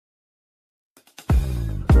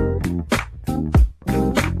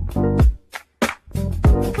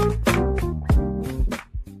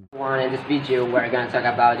this video, we're going to talk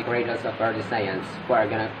about the cradles of early science. We're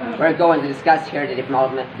going to discuss here the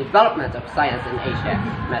development of science in Asia,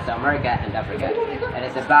 Mesoamerica, and Africa. It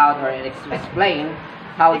is about, or it explain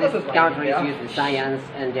how this country is using science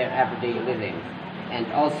in their everyday living,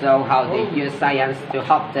 and also how they use science to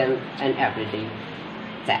help them in everyday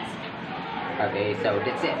tasks. Okay, so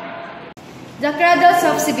that's it. The cradles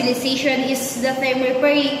of civilization is the term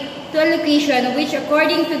referring to a location which,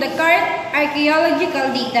 according to the current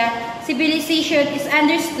archaeological data, civilization is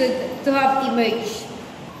understood to have emerged.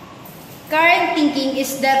 Current thinking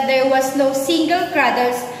is that there was no single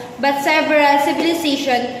cradles but several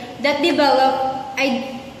civilizations that developed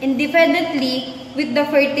independently, with the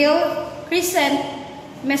fertile Crescent,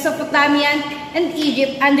 Mesopotamian, and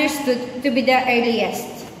Egypt understood to be the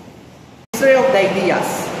earliest. History of the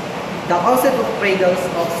ideas. The concept of cradles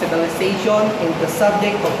of civilization is the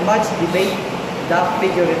subject of much debate. The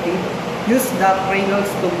pejorative use the cradles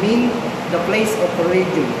to mean the place of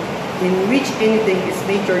origin, in which anything is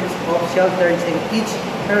natured of shelters in each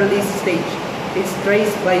early stage. It's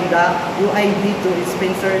traced by the UID to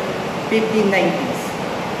Spencer 1590s.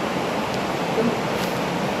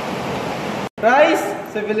 Rice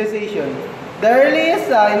civilization, the earliest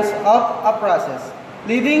signs of a process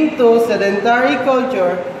leading to sedentary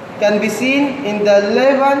culture, can be seen in the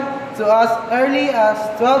Levant to as early as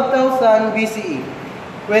 12,000 BCE.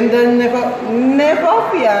 When the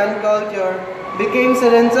Nepapian culture became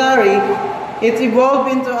sedentary, it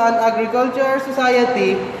evolved into an agricultural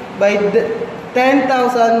society by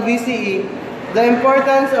 10,000 BCE. The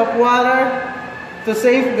importance of water to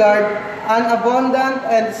safeguard an abundant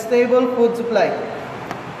and stable food supply.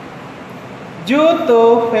 Due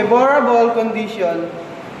to favorable conditions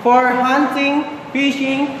for hunting,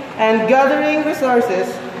 fishing, and gathering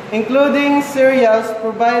resources, including cereals,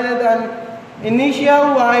 provided an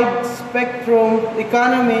initial wide-spectrum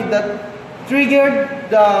economy that triggered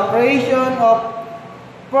the creation of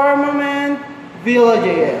permanent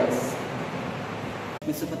villages.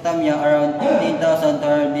 Mesopotamia around 15,000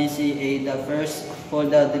 BCE, the first for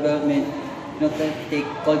the development Neolithic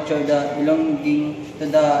culture, the belonging to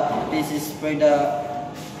the species where the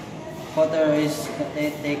water is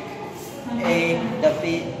Neolithic. The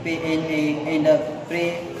PNA and the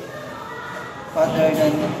pre-water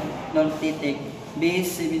than Neolithic. B.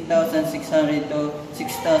 7,600 to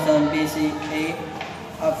 6,000 BCE,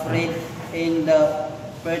 afraid in the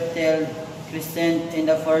fertile Crescent in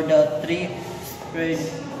the for the three spread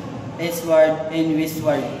eastward and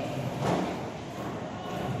westward.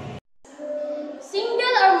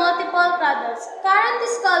 Single or multiple cradles. Current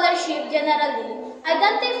scholarship generally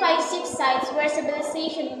identifies 6 sites where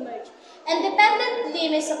civilization emerged.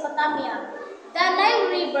 Independently, Mesopotamia, the Nile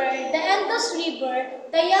River, the Indus River,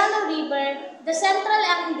 the Yellow River, the Central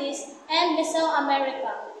Andes, and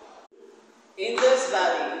Mesoamerica. Indus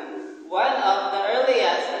Valley. One of the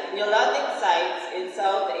earliest Neolithic sites in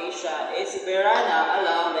South Asia is Berana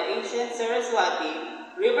along the ancient Saraswati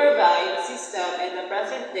River valley system in the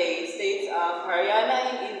present-day states of Haryana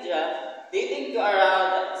in India, dating to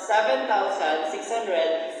around 7,600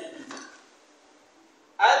 BC.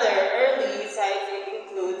 Other early sites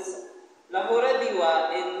includes Lahore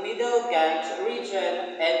Diwa in Middle Ganj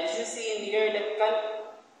region and Jusi near the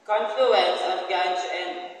confluence of Ganj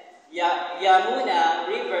and Yamuna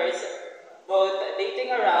rivers, both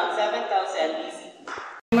dating around 7,000 BC.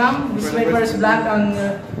 Ma'am, this is my first vlog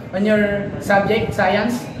on your subject,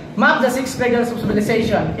 science. Map the 6 cradles of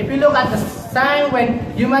civilization. If you look at the time when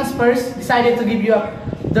humans first decided to give you up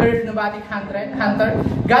their nomadic hunter,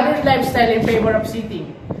 gathered lifestyle in favor of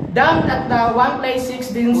sitting. Down at the one place,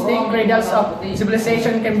 6 distinct cradles of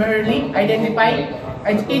civilization can be early identified: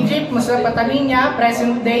 Egypt, Mesopotamia,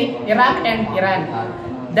 present-day Iraq, and Iran.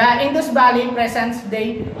 The Indus Valley,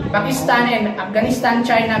 present-day Pakistan, and Afghanistan,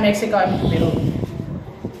 China, Mexico, and Peru.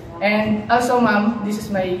 And also, ma'am, this is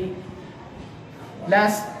my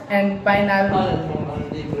last and final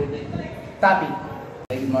topic.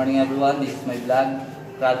 Good morning, everyone. This is my vlog,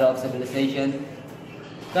 Cradle of Civilization.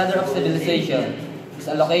 Cradle of Civilization is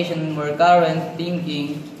a location where current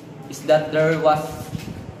thinking is that there was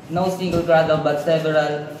no single cradle but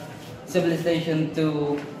several civilizations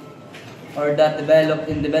that developed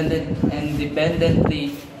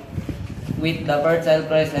independently with the Fertile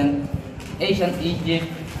Crescent, ancient Egypt,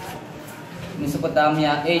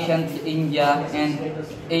 Mesopotamia, ancient India, and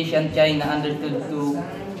ancient China understood to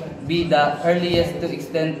be the earliest to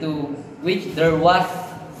extent to which there was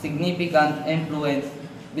significant influence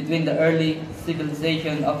between the early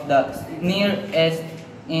civilization of the Near East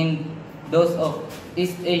and those of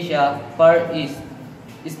East Asia, Far East,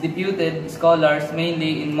 is deputed scholars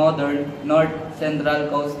mainly in modern north-central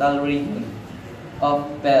coastal region of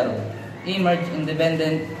Peru, emerged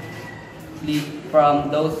independently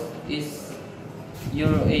from those East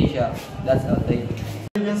Eurasia. That's all. Thank you.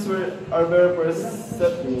 Regions where our very first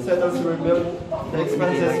settlers were built, the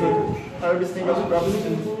expenses with harvesting of crops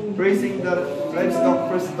and raising the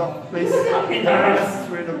livestock first took place. The areas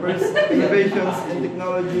where the first innovations in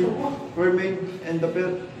technology were made and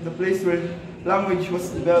the place where language was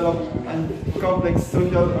developed and complex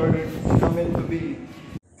social order come into being.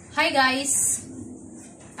 Hi guys!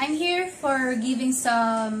 I'm here for giving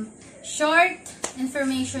some short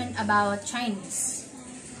information about Chinese.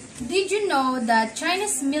 Did you know that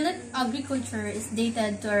China's millet agriculture is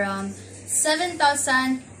dated to around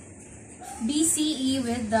 7000 BCE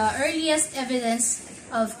with the earliest evidence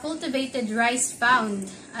of cultivated rice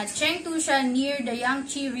found at Chengtusha near the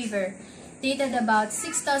Yangtze River, dated about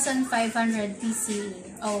 6500 BCE.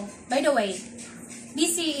 Oh, by the way,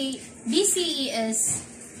 BCE is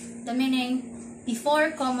the meaning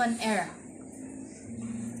before Common Era.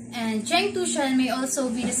 And Chengtushan may also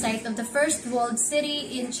be the site of the first walled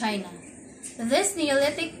city in China. This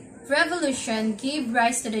Neolithic revolution gave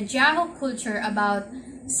rise to the Jiao culture about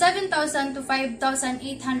 7000 to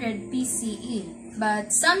 5800 BCE,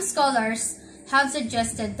 but some scholars have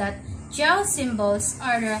suggested that Jiao symbols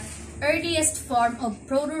are the earliest form of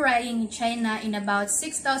proto-writing in China in about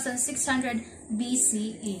 6600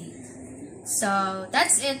 BCE. So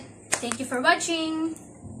that's it. Thank you for watching.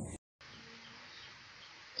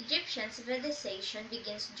 Egyptian civilization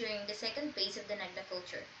begins during the second phase of the Nagda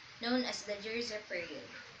culture, known as the Djerzar period,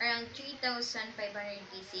 around 3500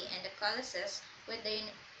 BC, and the Colossus with the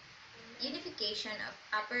unification of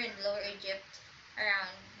Upper and Lower Egypt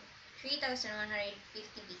around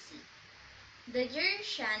 3150 BC. The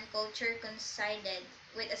Djerzan culture coincided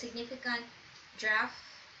with a significant drought,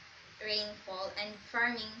 rainfall, and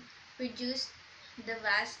farming produced the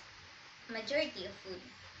vast majority of food.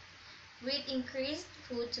 With increased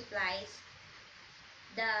food supplies,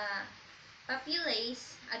 the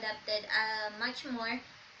populace adopted a much more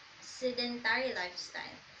sedentary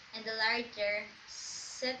lifestyle, and the larger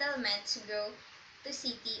settlements grew to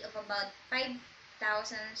city of about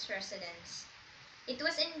 5,000 residents. It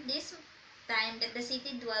was in this time that the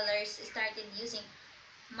city dwellers started using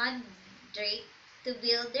mud brick to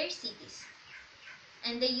build their cities,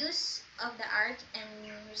 and the use of the arch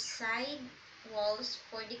and side walls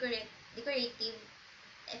for decorative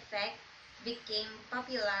effect became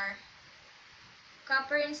popular.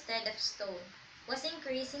 Copper instead of stone was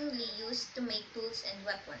increasingly used to make tools and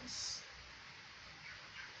weapons.